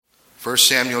1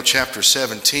 Samuel chapter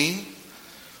 17.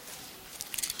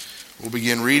 We'll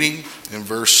begin reading in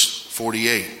verse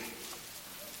 48.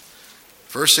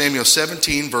 1 Samuel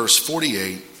 17, verse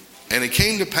 48. And it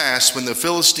came to pass when the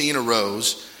Philistine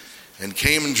arose and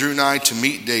came and drew nigh to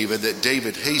meet David, that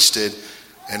David hasted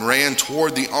and ran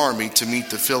toward the army to meet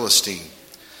the Philistine.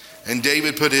 And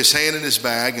David put his hand in his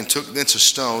bag and took thence a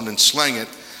stone and slang it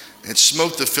and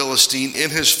smote the Philistine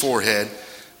in his forehead,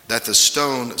 that the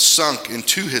stone sunk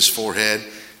into his forehead,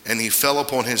 and he fell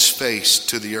upon his face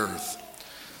to the earth.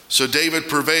 So David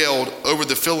prevailed over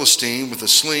the Philistine with a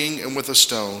sling and with a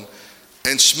stone,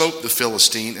 and smote the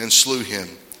Philistine and slew him.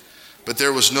 But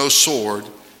there was no sword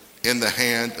in the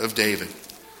hand of David.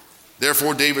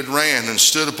 Therefore David ran and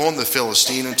stood upon the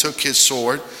Philistine, and took his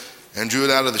sword, and drew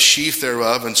it out of the sheath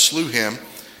thereof, and slew him,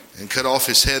 and cut off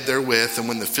his head therewith. And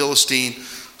when the Philistine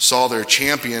saw their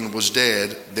champion was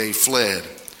dead, they fled.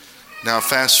 Now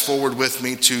fast forward with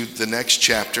me to the next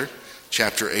chapter,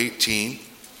 chapter 18,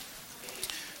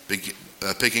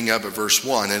 picking up at verse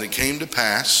 1. And it came to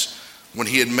pass, when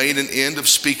he had made an end of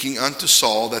speaking unto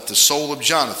Saul, that the soul of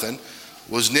Jonathan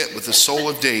was knit with the soul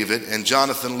of David, and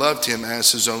Jonathan loved him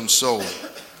as his own soul.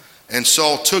 And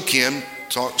Saul took him,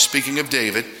 speaking of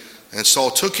David, and Saul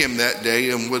took him that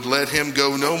day and would let him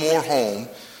go no more home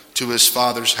to his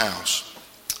father's house.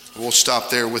 We'll stop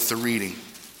there with the reading.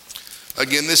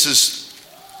 Again,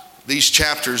 these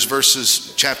chapters,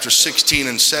 chapters 16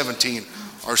 and 17,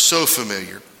 are so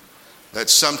familiar that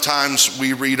sometimes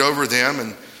we read over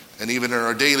them, and even in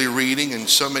our daily reading, and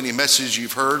so many messages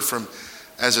you've heard from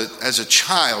as a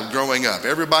child growing up.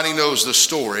 Everybody knows the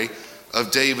story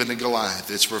of David and Goliath.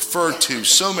 It's referred to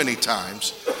so many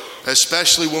times,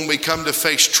 especially when we come to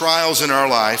face trials in our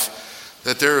life,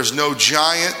 that there is no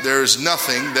giant, there is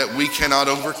nothing that we cannot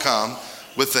overcome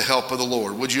with the help of the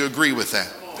Lord. Would you agree with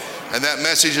that? And that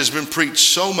message has been preached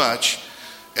so much,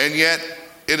 and yet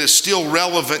it is still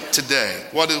relevant today.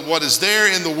 What is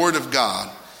there in the Word of God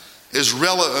is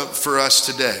relevant for us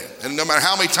today. And no matter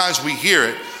how many times we hear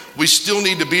it, we still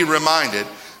need to be reminded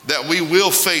that we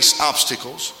will face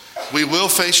obstacles, we will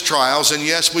face trials, and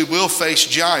yes, we will face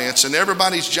giants, and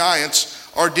everybody's giants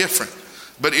are different.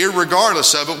 But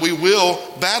irregardless of it, we will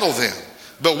battle them.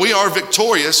 But we are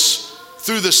victorious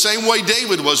through the same way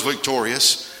David was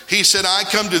victorious. He said, I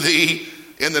come to thee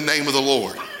in the name of the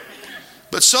Lord.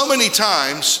 But so many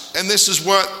times, and this is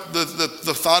what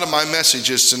the thought of my message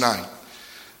is tonight,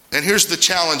 and here's the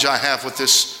challenge I have with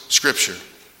this scripture.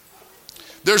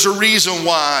 There's a reason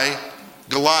why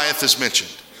Goliath is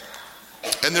mentioned.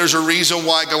 And there's a reason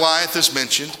why Goliath is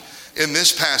mentioned in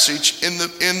this passage in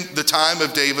the time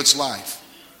of David's life.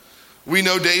 We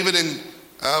know David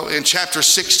in chapter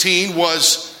 16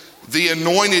 was the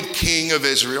anointed king of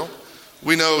Israel.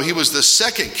 We know he was the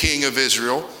second king of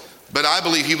Israel, but I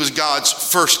believe he was God's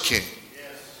first king,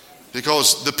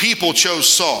 because the people chose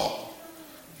Saul,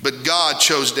 but God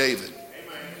chose David.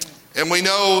 And we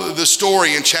know the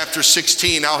story in chapter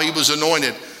 16, how he was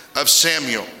anointed of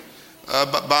Samuel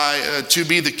to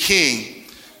be the king,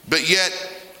 but yet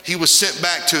he was sent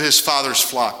back to his father's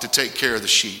flock to take care of the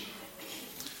sheep.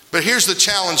 But here's the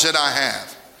challenge that I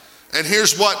have, and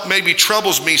here's what maybe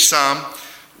troubles me some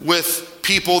with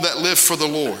people that live for the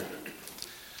Lord.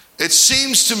 It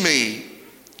seems to me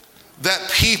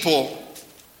that people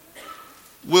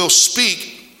will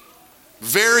speak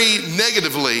very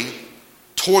negatively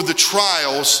toward the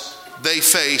trials they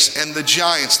face and the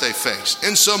giants they face,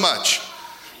 insomuch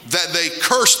that they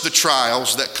curse the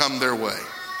trials that come their way.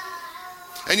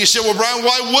 And you say, well, Brian,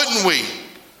 why wouldn't we?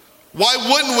 Why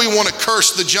wouldn't we want to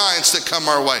curse the giants that come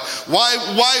our way? Why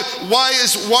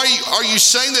are you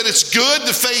saying that it's good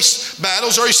to face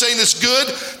battles? Are you saying it's good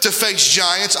to face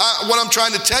giants? What I'm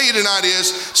trying to tell you tonight is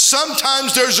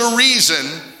sometimes there's a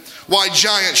reason why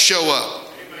giants show up.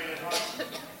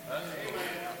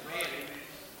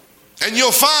 And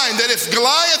you'll find that if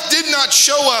Goliath did not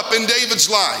show up in David's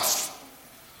life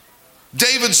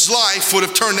would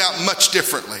have turned out much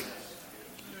differently.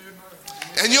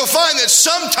 And you'll find that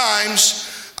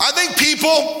sometimes I think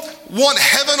people want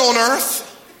heaven on earth.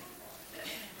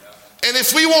 And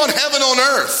if we want heaven on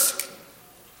earth,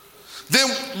 then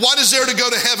what is there to go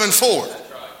to heaven for?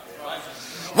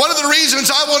 One of the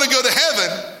reasons I want to go to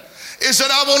heaven is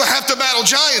that I won't have to battle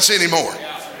giants anymore.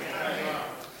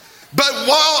 But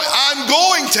while I'm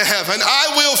going to heaven,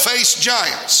 I will face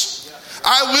giants.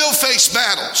 I will face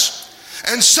battles.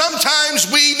 And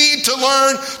sometimes we need to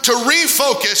learn to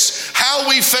refocus how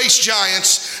we face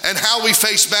giants and how we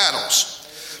face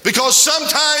battles. Because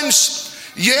sometimes,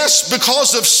 yes,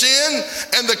 because of sin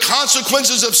and the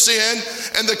consequences of sin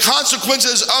and the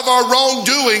consequences of our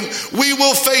wrongdoing, we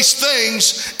will face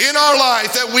things in our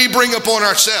life that we bring upon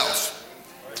ourselves.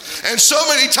 And so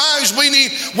many times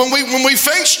when we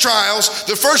face trials,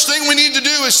 the first thing we need to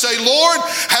do is say, Lord,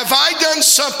 have I done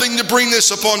something to bring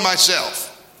this upon myself?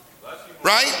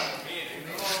 Right?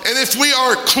 And if we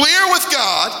are clear with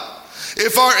God,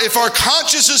 if our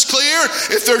conscience is clear,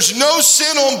 if there's no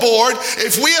sin on board,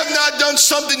 if we have not done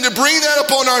something to bring that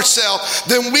upon ourselves,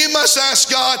 then we must ask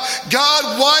God,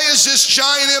 why is this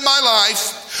giant in my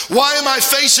life? Why am I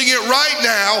facing it right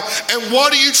now? And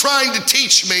what are you trying to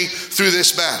teach me through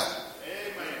this battle?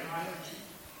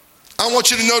 I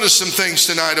want you to notice some things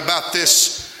tonight about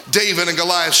this David and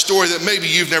Goliath story that maybe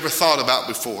you've never thought about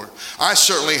before. I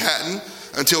certainly hadn't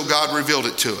until God revealed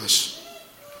it to us.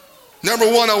 Number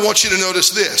one, I want you to notice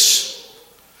this.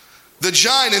 The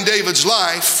giant in David's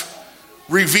life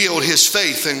revealed his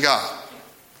faith in God.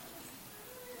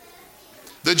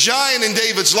 The giant in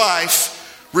David's life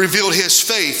revealed his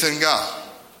faith in God.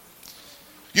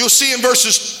 You'll see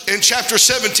in chapter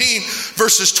 17,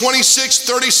 verses 26,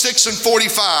 36, and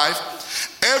 45,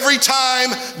 every time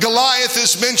Goliath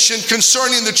is mentioned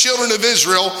concerning the children of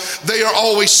Israel, they are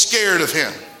always scared of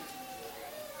him.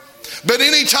 But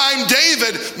anytime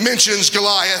David mentions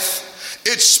Goliath,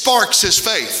 it sparks his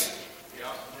faith.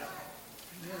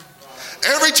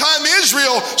 Every time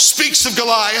Israel speaks of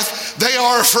Goliath, they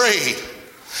are afraid.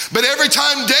 But every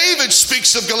time David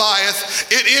speaks of Goliath,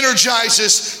 it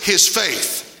energizes his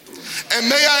faith. And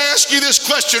may I ask you this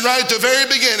question right at the very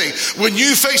beginning. When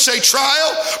you face a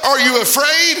trial, are you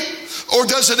afraid or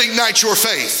does it ignite your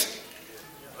faith?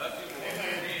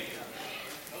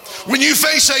 When you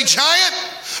face a giant,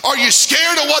 are you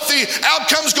scared of what the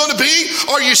outcome's going to be?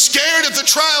 Are you scared of the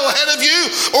trial ahead of you?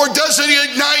 Or does it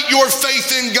ignite your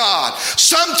faith in God?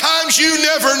 Sometimes you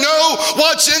never know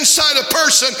what's inside a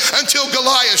person until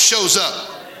Goliath shows up.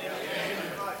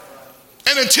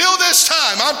 And until this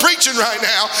time, I'm preaching right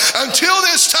now, until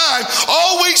this time,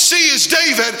 all we see is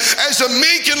David as a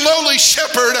meek and lowly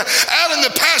shepherd out in the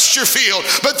pasture field.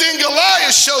 But then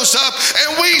Goliath shows up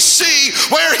and we see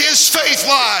where his faith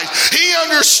lies. He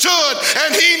understood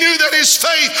and he knew that his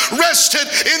faith rested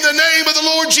in the name of the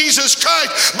Lord Jesus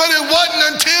Christ. But it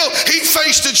wasn't until he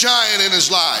faced a giant in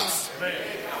his life.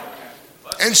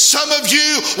 And some of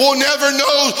you will never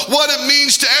know what it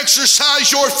means to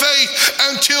exercise your faith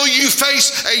until you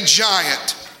face a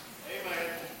giant.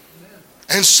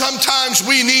 And sometimes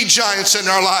we need giants in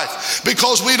our life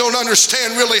because we don't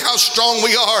understand really how strong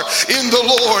we are in the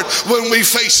Lord when we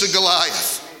face a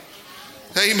Goliath.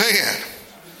 Amen.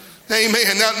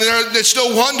 Amen. Now, it's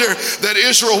no wonder that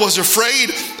Israel was afraid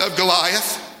of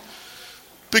Goliath.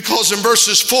 Because in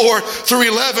verses 4 through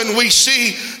 11, we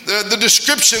see the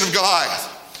description of Goliath.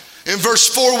 In verse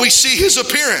 4, we see his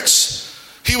appearance.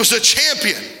 He was a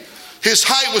champion. His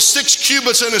height was 6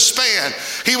 cubits and a span.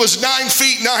 He was 9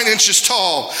 feet 9 inches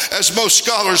tall, as most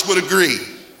scholars would agree.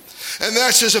 And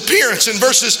that's his appearance. In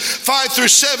verses 5 through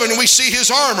 7, we see his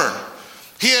armor.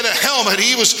 He had a helmet.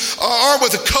 He was armed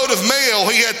with a coat of mail.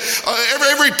 He had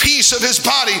every piece of his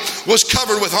body was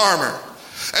covered with armor.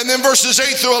 And then verses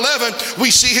 8 through 11, we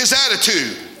see his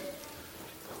attitude.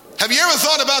 Have you ever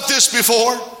thought about this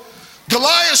before?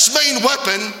 Goliath's main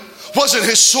weapon wasn't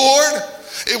his sword,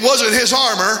 it wasn't his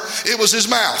armor, it was his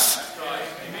mouth.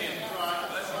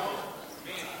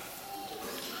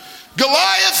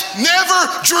 Goliath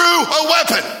never drew a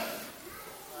weapon.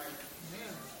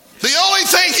 The only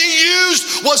thing he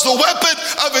used was the weapon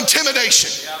of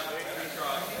intimidation.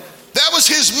 That was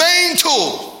his main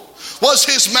tool, was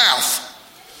his mouth.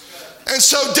 And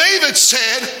so David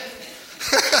said,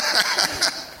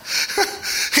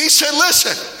 he said,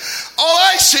 listen, all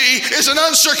I see is an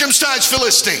uncircumcised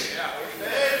Philistine.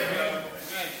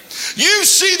 You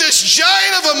see this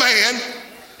giant of a man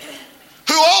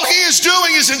who all he is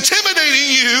doing is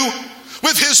intimidating you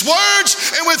with his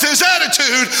words and with his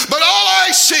attitude, but all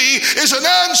I see is an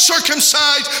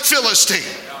uncircumcised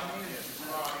Philistine.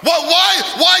 Well,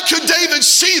 why could David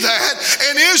see that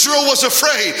and Israel was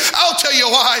afraid? I'll tell you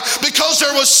why. Because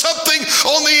there was something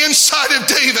on the inside of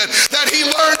David that he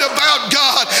learned about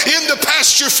God in the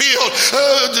pasture field,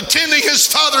 tending his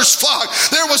father's flock.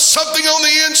 There was something on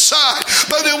the inside,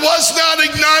 but it was not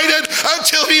ignited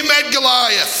until he met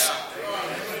Goliath.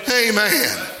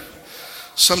 Amen.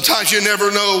 Sometimes you never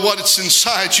know what's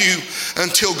inside you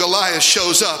until Goliath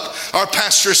shows up. Our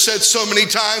pastor said so many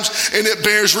times, and it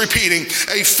bears repeating,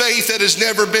 a faith that has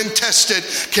never been tested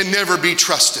can never be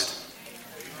trusted.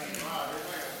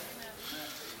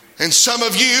 And some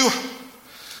of you,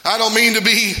 I don't mean to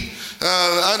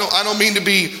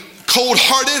be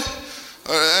cold-hearted,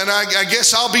 And I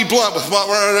guess I'll be blunt with what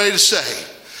we're ready to say.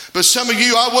 But some of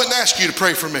you, I wouldn't ask you to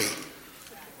pray for me.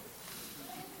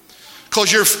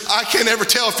 Because I can't ever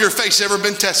tell if your faith's ever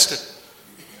been tested.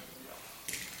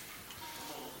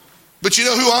 But you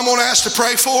know who I'm going to ask to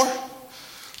pray for?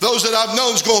 Those that I've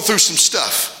known is going through some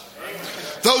stuff.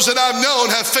 Those that I've known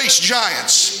have faced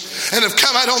giants and have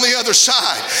come out on the other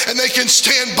side, and they can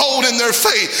stand bold in their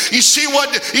faith. You see what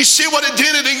it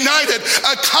did? It ignited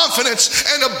a confidence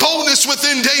and a boldness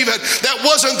within David that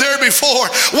wasn't there before.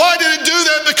 Why did it do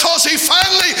that? Because he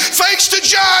finally faced a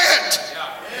giant.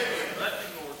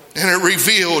 And it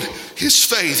revealed his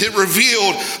faith. It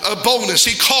revealed a boldness.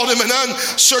 He called him an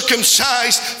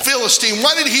uncircumcised Philistine.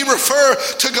 Why did he refer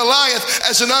to Goliath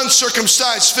as an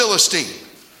uncircumcised Philistine?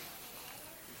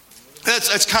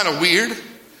 That's kind of weird,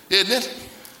 isn't it?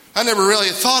 I never really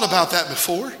had thought about that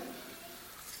before.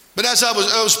 But as I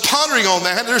was pondering on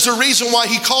that, there's a reason why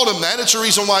he called him that. It's a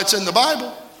reason why it's in the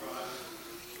Bible.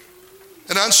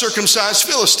 An uncircumcised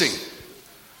Philistine.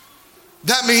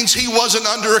 That means he wasn't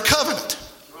under a covenant.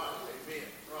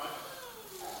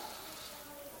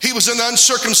 He was an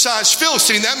uncircumcised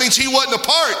Philistine. That means he wasn't a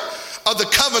part of the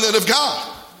covenant of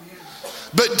God.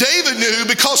 But David knew,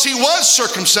 because he was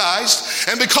circumcised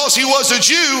and because he was a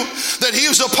Jew, that he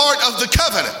was a part of the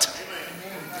covenant.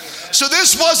 So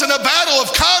this wasn't a battle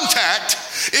of contact.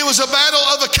 It was a battle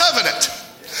of a covenant.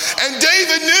 And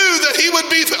David knew that he would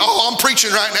be, I'm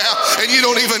preaching right now and you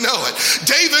don't even know it.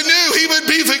 David knew he would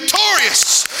be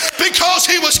victorious because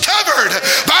he was covered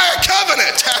by a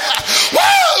covenant.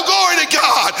 Woo, glory to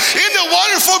God. Isn't it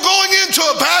wonderful going into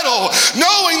a battle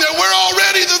knowing that we're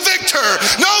already the victor,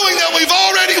 knowing that we've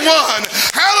already won.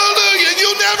 Hallelujah.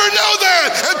 You'll never know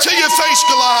that until you face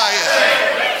Goliath.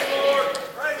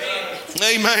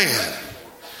 Amen.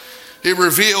 It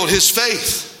revealed his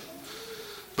faith.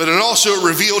 But it also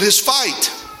revealed his fight.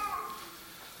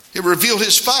 It revealed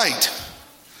his fight.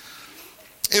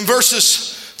 In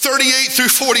verses 38 through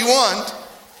 41,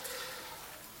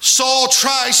 Saul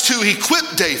tries to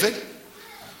equip David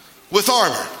with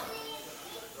armor.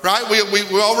 Right?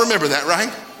 We all remember that,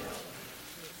 right?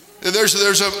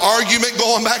 There's an argument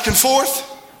going back and forth.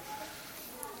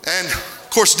 And of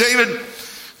course, David,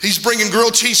 he's bringing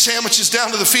grilled cheese sandwiches down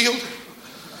to the field.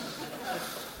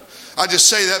 I just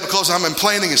say that because I'm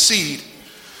implanting a seed.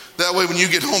 That way when you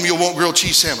get home, you'll want grilled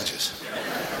cheese sandwiches.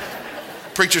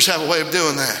 Preachers have a way of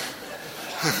doing that.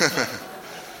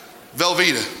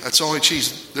 Velveeta, that's the only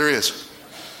cheese there is.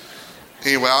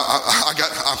 Anyway,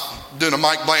 I'm doing a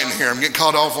Mike Blanton here. I'm getting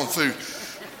caught off on food.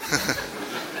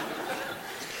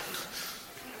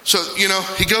 So,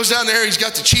 he goes down there, he's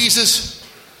got the cheeses,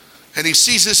 and he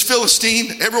sees this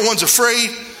Philistine. Everyone's afraid.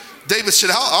 David said,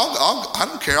 I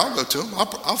don't care. I'll go to him.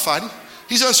 I'll fight him.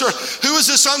 He's uncircumcised. Who is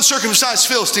this uncircumcised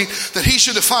Philistine that he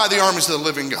should defy the armies of the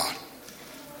living God?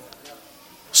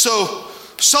 So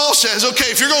Saul says,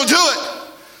 okay, if you're going to do it,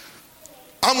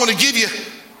 I'm going to give you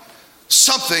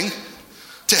something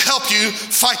to help you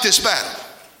fight this battle.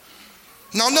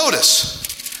 Now notice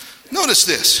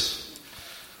this.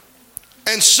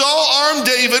 And Saul armed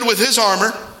David with his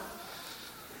armor.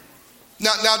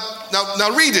 Now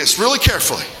read this really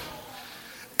carefully.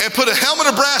 And put a helmet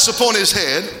of brass upon his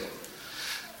head,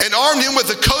 and armed him with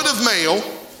a coat of mail.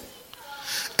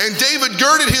 And David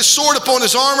girded his sword upon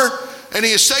his armor, and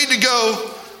he essayed to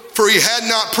go, for he had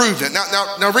not proved it.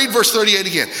 Now read verse 38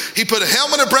 again. He put a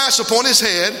helmet of brass upon his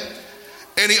head,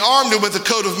 and he armed him with a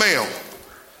coat of mail.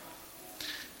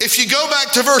 If you go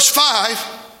back to verse 5,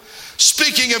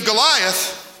 speaking of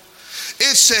Goliath,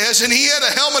 it says, and he had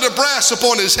a helmet of brass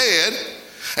upon his head,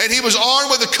 and he was armed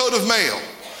with a coat of mail.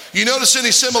 You notice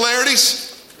any similarities?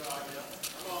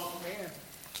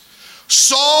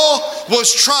 Saul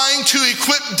was trying to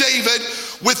equip David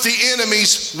with the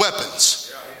enemy's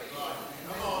weapons.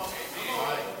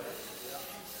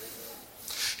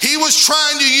 He was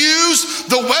trying to use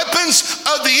the weapons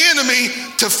of the enemy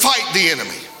to fight the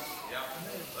enemy.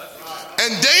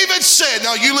 And David said,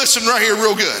 now you listen right here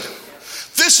real good.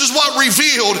 This is what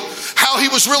revealed how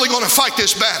he was really going to fight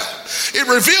this battle. It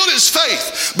revealed his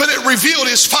faith, but it revealed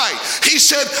his fight. He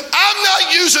said, I'm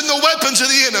not using the weapons of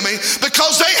the enemy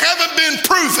because they haven't been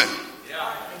proven.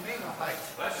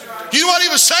 You know what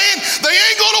he was saying? They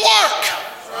ain't going to work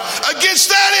against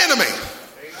that enemy.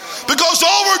 Because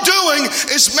all we're doing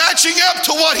is matching up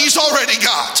to what he's already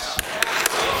got.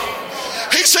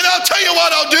 He said, I'll tell you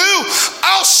what I'll do.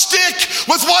 I'll stick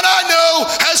with what I know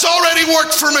has already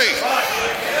worked for me.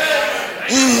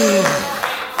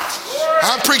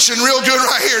 I'm preaching real good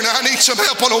right here. Now I need some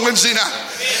help on a Wednesday night.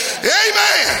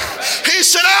 Amen. He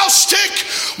said, I'll stick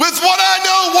with what I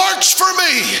know works for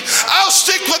me. I'll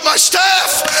stick with my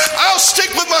staff. I'll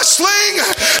stick with my sling.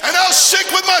 And I'll stick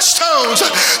with my stones.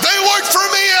 They work for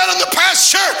me out in the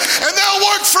pasture. And they'll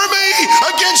work for me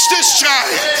against this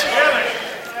giant.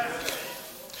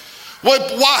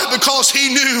 Why? Because he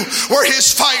knew where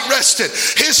his fight rested.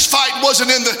 His fight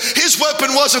wasn't his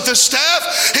weapon wasn't the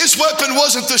staff. His weapon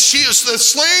wasn't the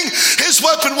sling. His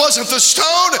weapon wasn't the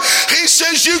stone. He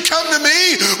says, you come to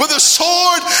me with a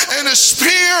sword and a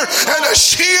spear and a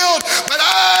shield, but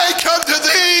I come to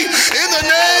thee in the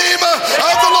name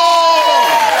of the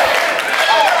Lord.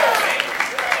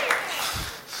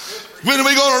 When are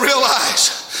we going to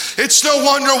realize? It's no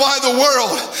wonder why the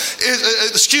world,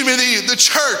 the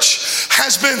church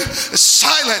has been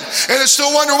silent. And it's no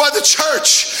wonder why the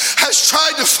church has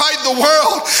tried to fight the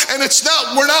world. And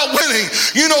we're not winning.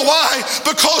 You know why?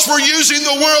 Because we're using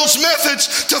the world's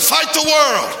methods to fight the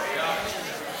world.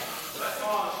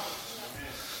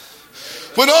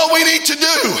 When all we need to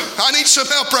do, I need some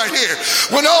help right here.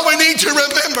 When all we need to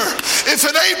remember, if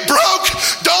it ain't broke,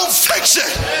 don't fix it.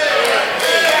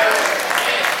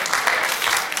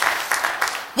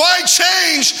 Why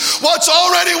change what's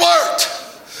already worked?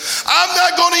 I'm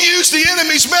not going to use the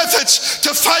enemy's methods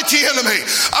to fight the enemy.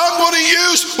 I'm going to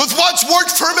use with what's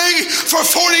worked for me for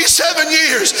 47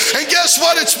 years. And guess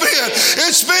what it's been?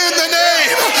 It's been the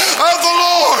name of the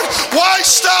Lord. Why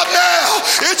stop now?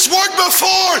 It's worked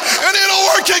before and it'll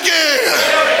work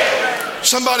again.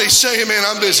 Somebody say amen.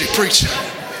 I'm busy preaching.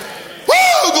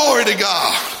 Woo! Glory to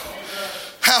God.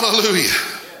 Hallelujah.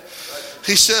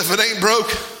 He said, if it ain't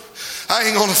broke, I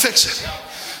ain't going to fix it.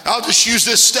 I'll just use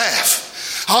this staff.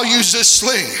 I'll use this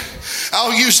sling.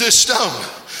 I'll use this stone.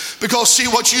 Because see,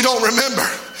 what you don't remember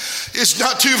is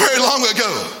not too very long ago,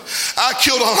 I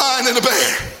killed a lion and a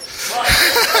bear.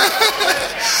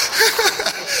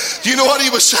 You know what he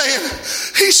was saying?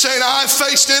 He's saying, I've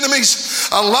faced enemies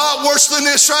a lot worse than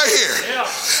this right here.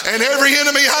 And every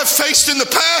enemy I've faced in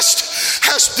the past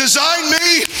has designed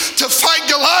me to fight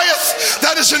Goliath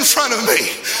that is in front of me.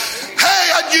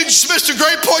 Hey, you just missed a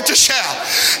great point to shout.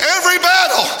 Every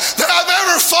battle that I've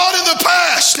ever fought in the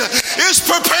past is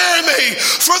preparing me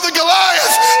for the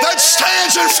Goliath that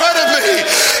stands in front of me.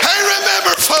 Hey,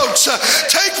 remember, folks,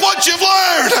 take what you've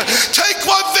learned, take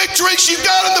what victories you've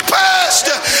got in the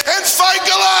past, and fight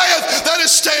Goliath that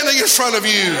is standing in front of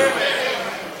you.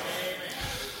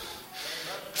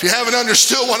 If you haven't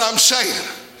understood what I'm saying,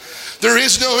 there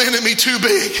is no enemy too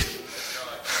big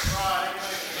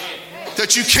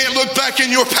that you can't look back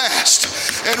in your past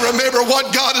and remember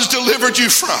what God has delivered you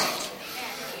from.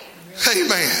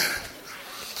 Amen.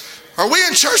 Are we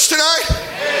in church tonight?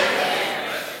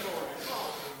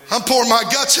 I'm pouring my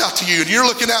guts out to you and you're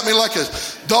looking at me like a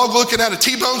dog looking at a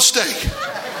T-bone steak.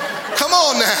 Come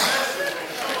on now.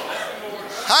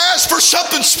 I asked for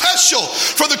something special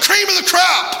for the cream of the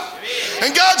crop.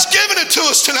 And God's given it to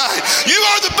us tonight. You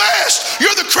are the best.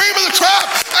 You're the cream of the crop.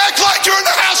 Act like you're in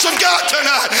the house of God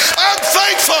tonight. I'm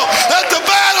thankful that the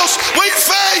battles we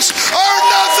face are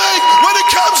nothing when it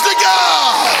comes to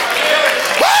God.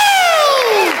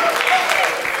 Woo!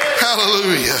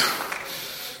 Hallelujah.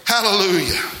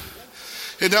 Hallelujah.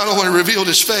 It not only revealed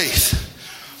his faith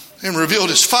and revealed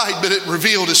his fight, but it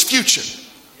revealed his future.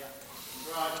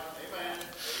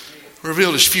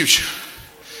 Revealed his future.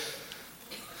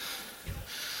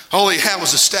 All he had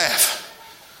was a staff.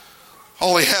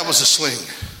 All he had was a sling.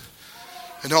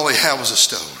 And all he had was a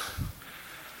stone.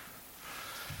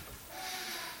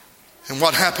 And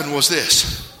what happened was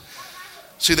this.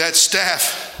 See, that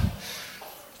staff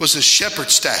was a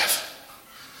shepherd's staff.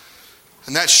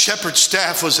 And that shepherd's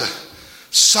staff was a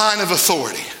sign of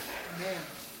authority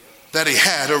that he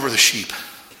had over the sheep.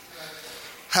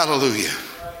 Hallelujah.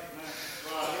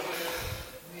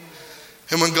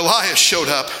 And when Goliath showed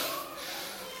up,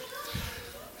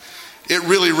 it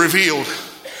really revealed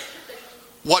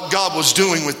what God was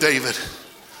doing with David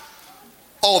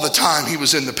all the time he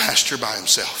was in the pasture by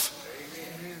himself.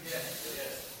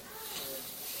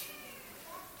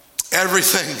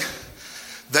 Everything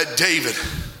that David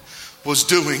was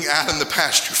doing out in the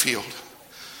pasture field,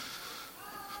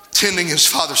 tending his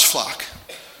father's flock.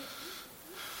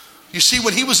 You see,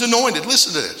 when he was anointed,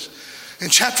 listen to this. In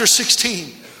chapter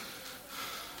 16,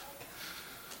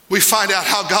 we find out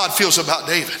how God feels about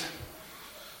David.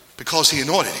 Because he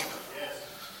anointed him.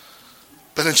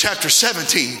 But in chapter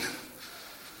 17,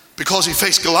 because he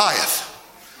faced Goliath,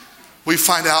 we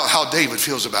find out how David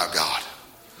feels about God.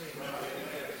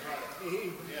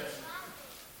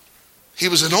 He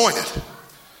was anointed.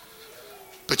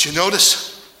 But you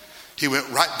notice, he went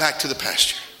right back to the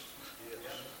pasture.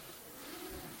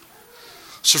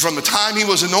 So from the time he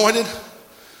was anointed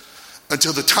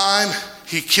until the time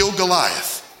he killed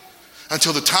Goliath,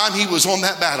 until the time he was on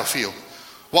that battlefield,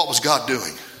 what was God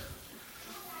doing?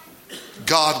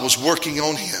 God was working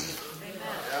on him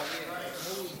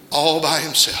all by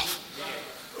himself.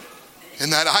 In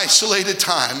that isolated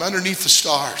time, underneath the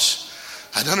stars,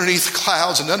 and underneath the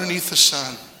clouds, and underneath the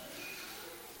sun.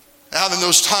 Out in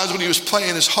those times when he was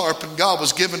playing his harp and God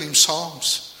was giving him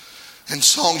psalms and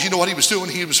songs, you know what he was doing?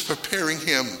 He was preparing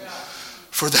him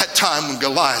for that time when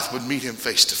Goliath would meet him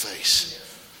face to face.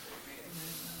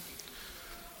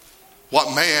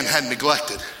 What man had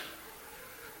neglected,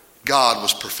 God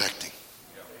was perfecting.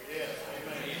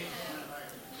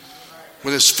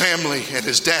 When his family and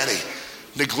his daddy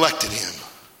neglected him,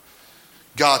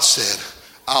 God said,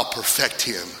 I'll perfect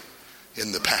him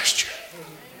in the pasture.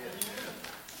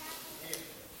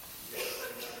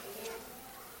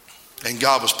 And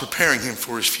God was preparing him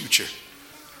for his future.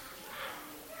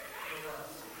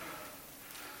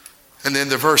 And then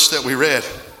the verse that we read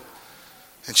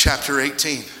in chapter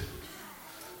 18,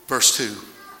 verse 2.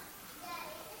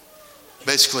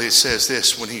 Basically it says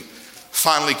this: when he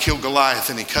finally killed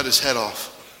Goliath and he cut his head off,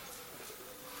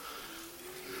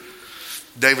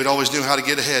 David always knew how to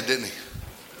get ahead, didn't he?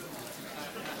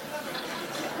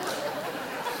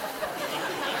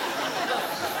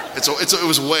 It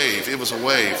was a wave. It was a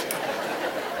wave.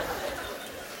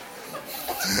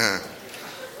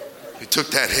 He took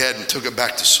that head and took it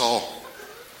back to Saul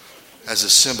as a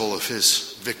symbol of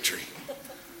his victory.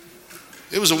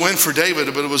 It was a win for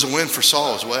David, but it was a win for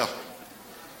Saul as well.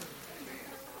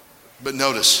 But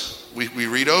notice, we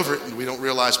read over it and we don't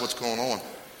realize what's going on.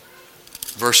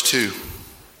 Verse 2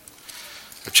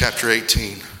 of chapter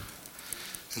 18.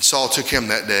 And Saul took him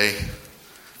that day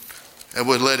and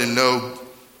would let him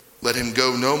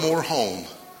go no more home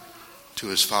to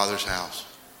his father's house.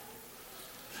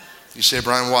 You say,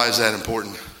 Brian, why is that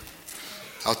important?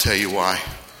 I'll tell you why.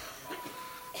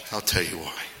 I'll tell you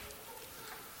why.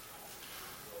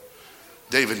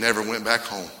 David never went back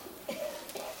home.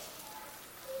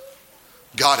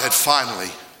 God had finally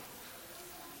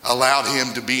allowed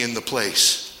him to be in the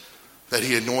place that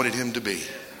he anointed him to be.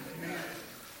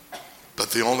 But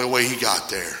the only way he got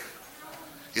there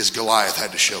is Goliath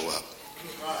had to show up.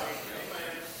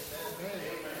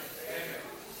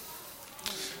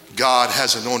 God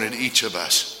has anointed each of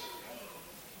us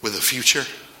with a future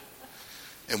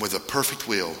and with a perfect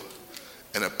will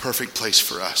and a perfect place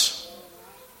for us.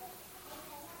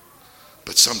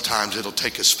 But sometimes it'll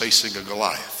take us facing a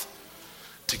Goliath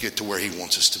to get to where he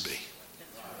wants us to be.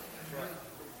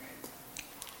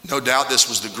 No doubt this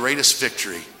was the greatest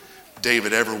victory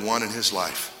David ever won in his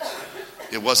life.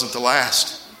 It wasn't the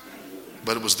last,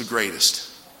 but it was the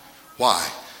greatest. Why?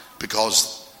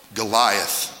 Because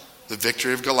Goliath, the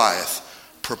victory of Goliath,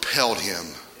 propelled him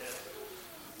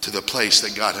to the place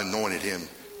that God anointed him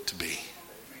to be.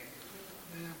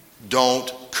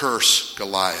 Don't curse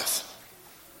Goliath.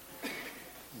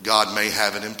 God may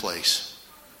have it in place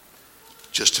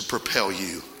just to propel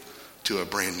you to a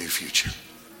brand new future.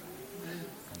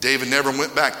 David never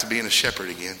went back to being a shepherd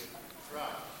again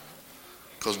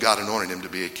because God anointed him to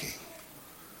be a king.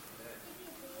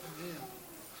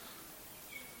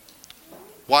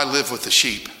 Why live with the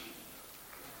sheep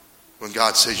when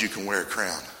God says you can wear a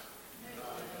crown?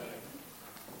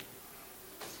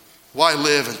 Why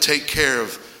live and take care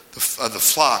of the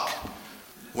flock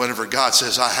whenever God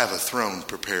says, I have a throne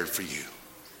prepared for you?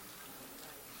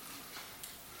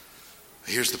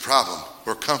 Here's the problem.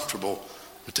 We're comfortable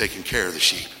with taking care of the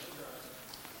sheep.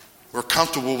 We're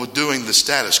comfortable with doing the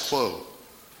status quo.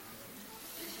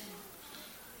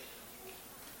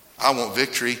 I want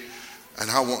victory and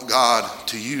I want God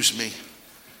to use me.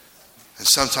 And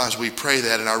sometimes we pray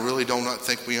that and I really do not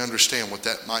think we understand what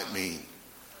that might mean.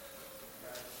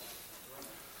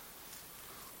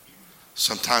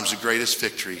 Sometimes the greatest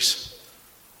victories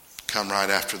come right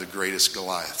after the greatest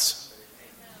Goliaths.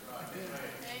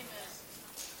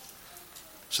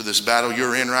 So this battle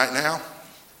you're in right now,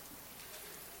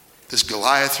 this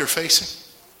Goliath you're facing,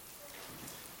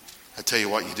 I tell you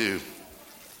what you do.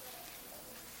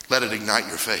 Let it ignite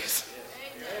your faith.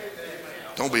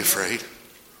 Don't be afraid.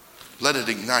 Let it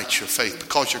ignite your faith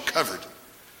because you're covered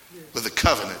with the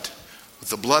covenant, with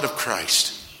the blood of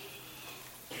Christ.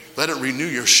 Let it renew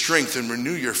your strength and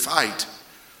renew your fight.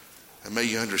 And may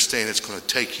you understand it's going to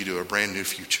take you to a brand new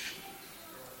future.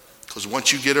 Because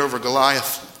once you get over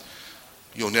Goliath,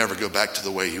 you'll never go back to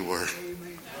the way you were.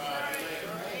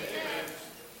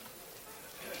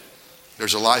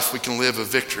 There's a life we can live of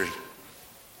victory.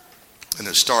 And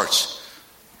it starts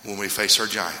when we face our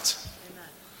giants.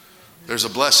 There's a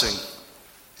blessing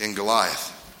in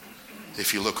Goliath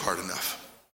if you look hard enough.